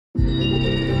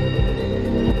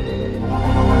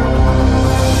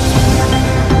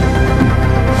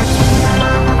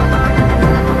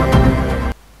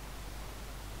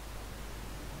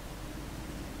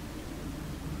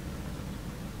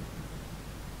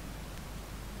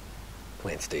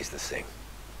Plan stays the same.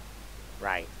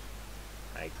 Right.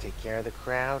 I take care of the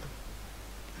crowd,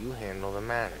 you handle the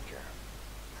manager.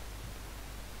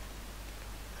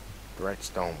 Threats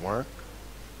don't work,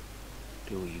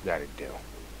 do what you gotta do.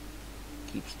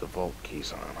 Keeps the vault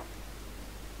keys on him.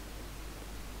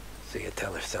 See a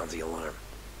teller sounds the alarm.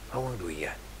 How long do we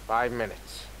get? 5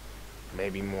 minutes,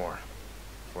 maybe more,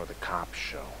 before the cops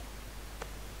show.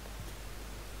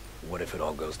 What if it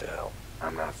all goes to hell?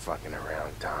 I'm not fucking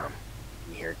around, Tom.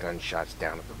 You hear gunshots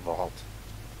down at the vault?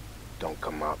 Don't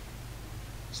come up.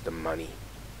 It's the money,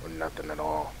 or nothing at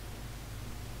all.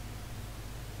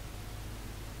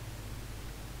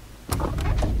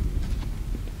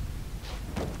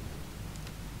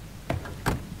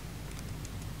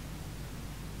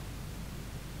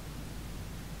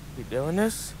 You doing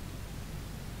this?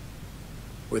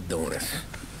 We're doing this.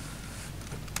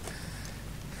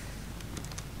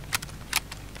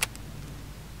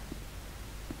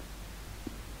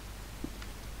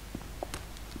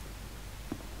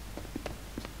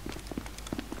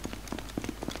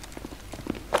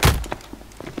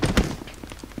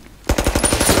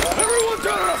 Everyone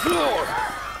down on the floor!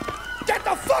 Get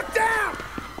the fuck down!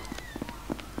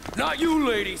 Not you,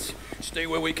 ladies. Stay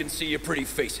where we can see your pretty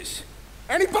faces.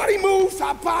 Anybody moves,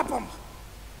 I'll pop them!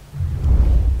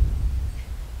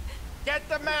 Get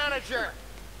the manager!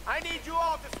 I need you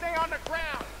all to stay on the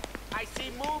ground. I see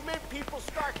movement, people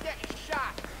start getting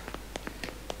shot.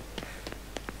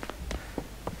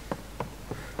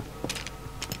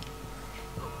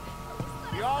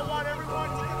 We all want everyone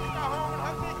to get to go home and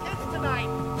hug their kids tonight.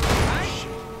 Right?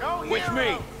 No heroes. With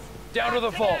me. Down to the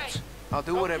vault. I'll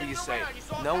do whatever you say.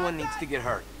 No one needs to get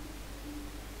hurt.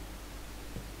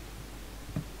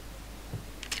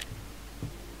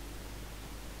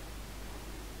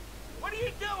 What are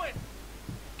you doing?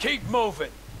 Keep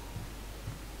moving.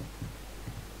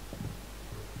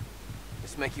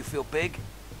 This make you feel big?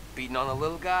 Beating on a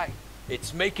little guy?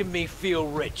 It's making me feel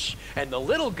rich, and the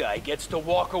little guy gets to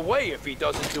walk away if he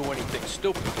doesn't do anything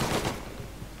stupid.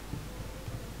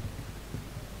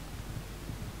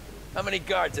 How many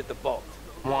guards at the vault?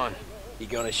 1. You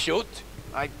gonna shoot?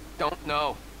 I don't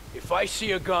know. If I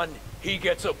see a gun, he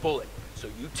gets a bullet. So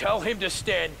you tell him to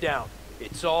stand down.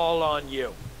 It's all on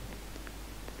you.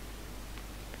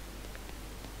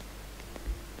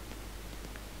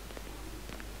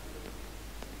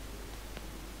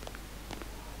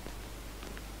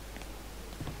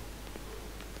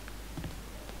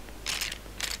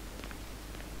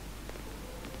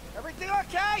 Everything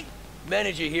okay?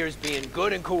 Manager here is being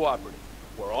good and cooperative.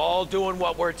 We're all doing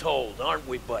what we're told, aren't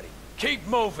we, buddy? Keep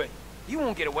moving. You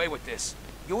won't get away with this.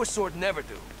 Your sword never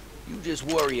do. You just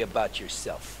worry about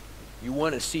yourself. You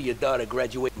want to see your daughter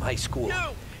graduate from high school.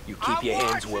 You keep I'm your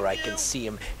hands watching where I you. can see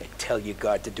them and tell your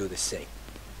guard to do the same.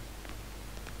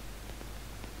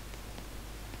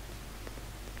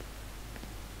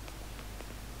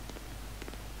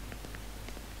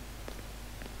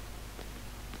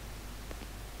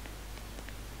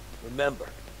 Remember,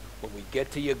 when we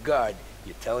get to your guard,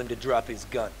 you tell him to drop his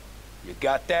gun. You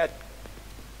got that?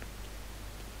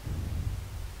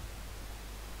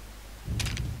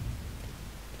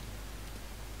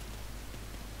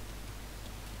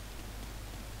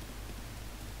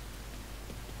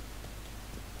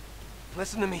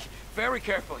 Listen to me very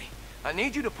carefully. I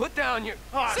need you to put down your...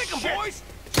 Ah, Sick 'em, shit. boys!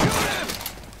 Shoot him!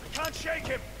 We can't shake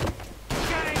him.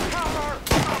 Getting cover!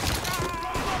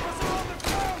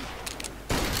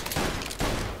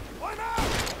 One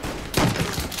out!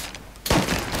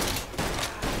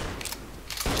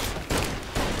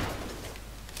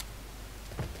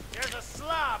 There's a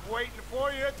slob waiting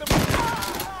for you at the...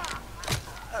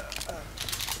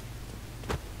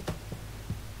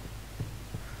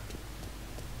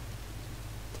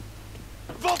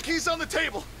 Vault key's on the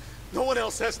table. No one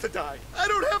else has to die. I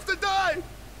don't have to die!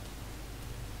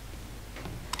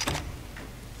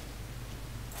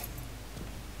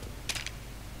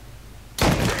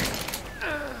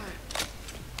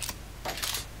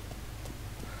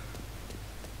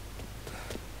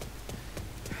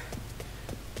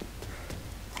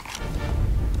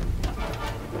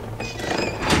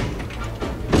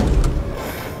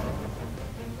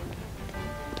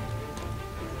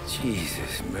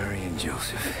 Jesus, Mary and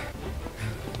Joseph.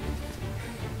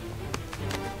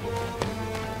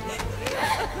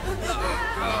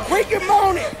 Wake him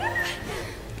moaning!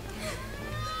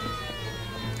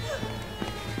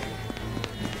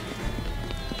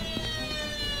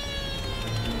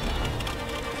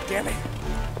 Damn it.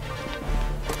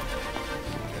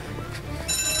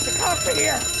 The cops are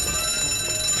here!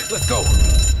 Let's go.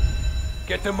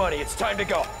 Get the money. It's time to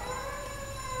go.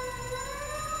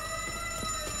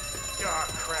 Oh,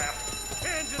 crap.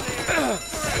 hands in the air.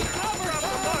 Cover up the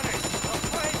money. The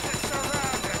place is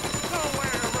surrounded.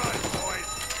 Nowhere to run, boys.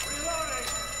 Reloading.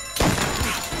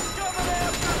 He's coming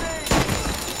after me.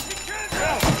 He can't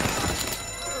help.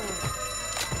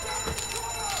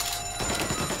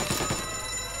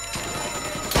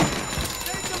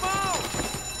 Take them out.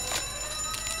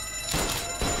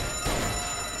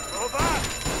 Go back.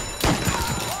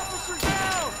 Officer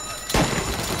down.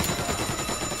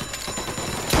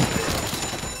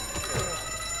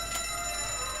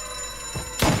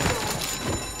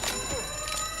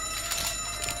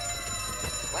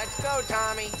 Let's go,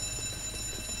 Tommy.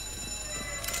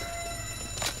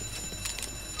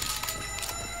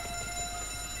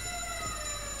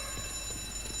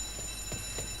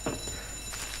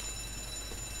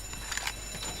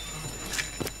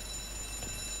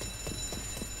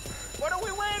 What are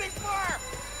we waiting for?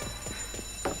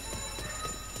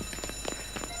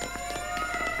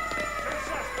 Two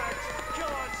suspects. Kill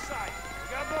on sight. We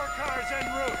got more cars en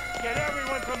route. Get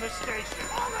everyone from the station.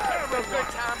 Real good,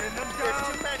 Tom. Pin them There's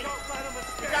down. too many. Don't let them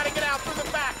escape. You gotta get out through the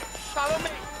back. Follow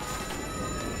me.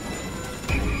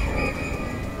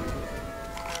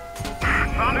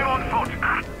 Found him on foot.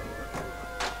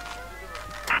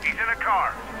 He's in a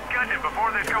car. Get him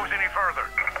before this goes any further.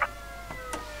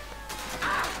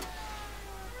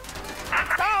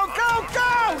 Go, go,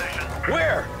 go!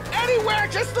 Where? Anywhere,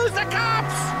 just lose the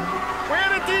cops! Where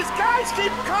did these guys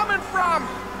keep coming from?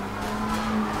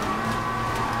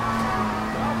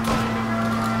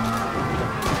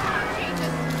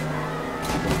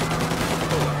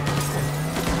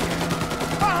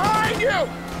 Behind you!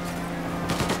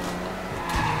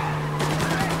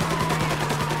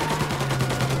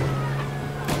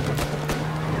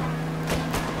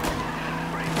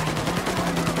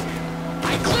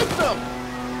 I clipped them!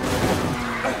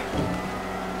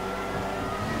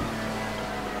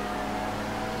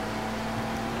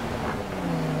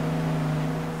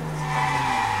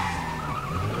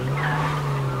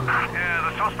 Yeah,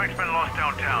 the suspect's been lost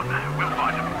downtown. We'll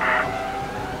find him.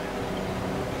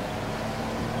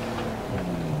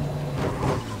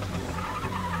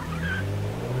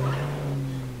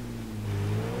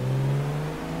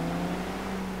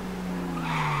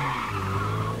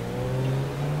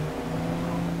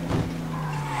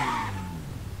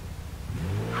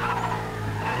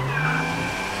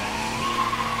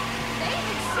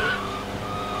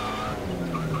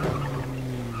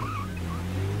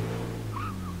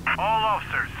 All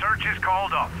officers, search is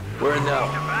called off. Where now?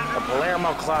 A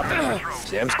Palermo club.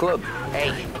 Sam's Club.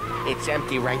 Hey, it's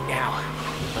empty right now.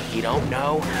 But if you don't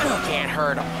know, you can't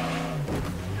hurt them.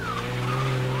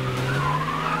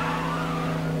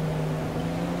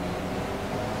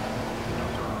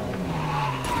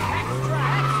 Extra,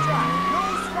 extra!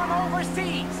 News from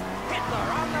overseas! Hitler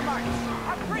on the march!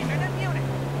 A primitive unit!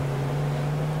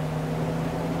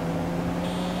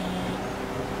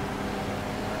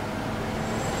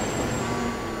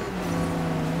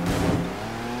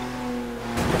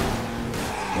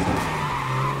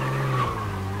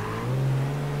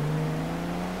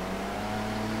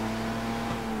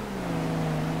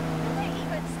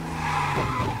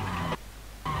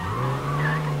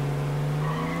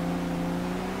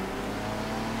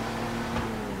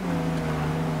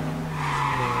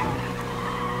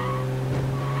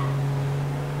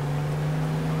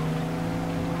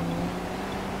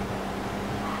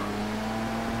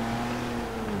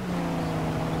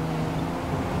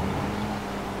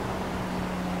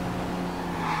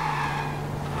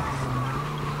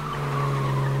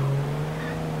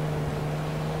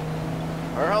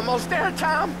 We're almost there,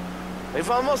 Tom. We've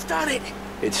almost done it.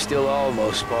 It's still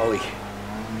almost, Paulie.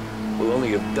 We'll only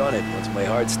have done it once my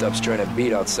heart stops trying to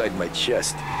beat outside my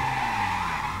chest.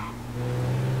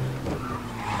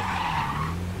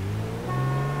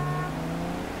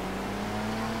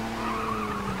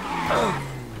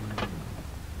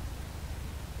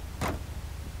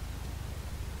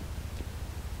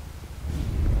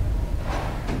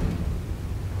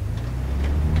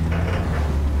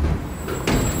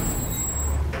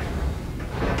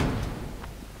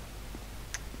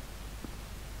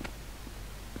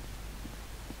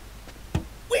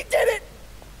 We did it!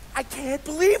 I can't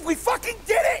believe we fucking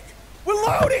did it! We're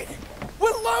loaded!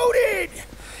 We're loaded!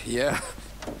 Yeah?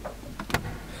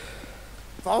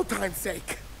 For all time's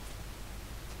sake.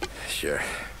 Sure.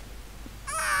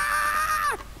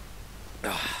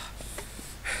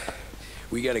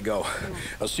 We gotta go.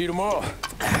 I'll see you tomorrow.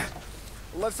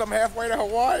 Unless I'm halfway to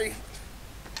Hawaii.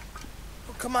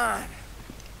 Oh, come on.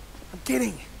 I'm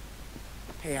kidding.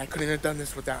 Hey, I couldn't have done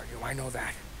this without you. I know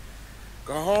that.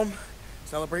 Go home,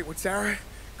 celebrate with Sarah,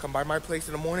 come by my place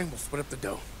in the morning, we'll split up the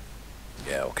dough.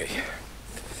 Yeah, okay.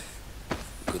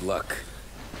 Good luck.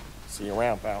 See you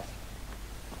around, pal.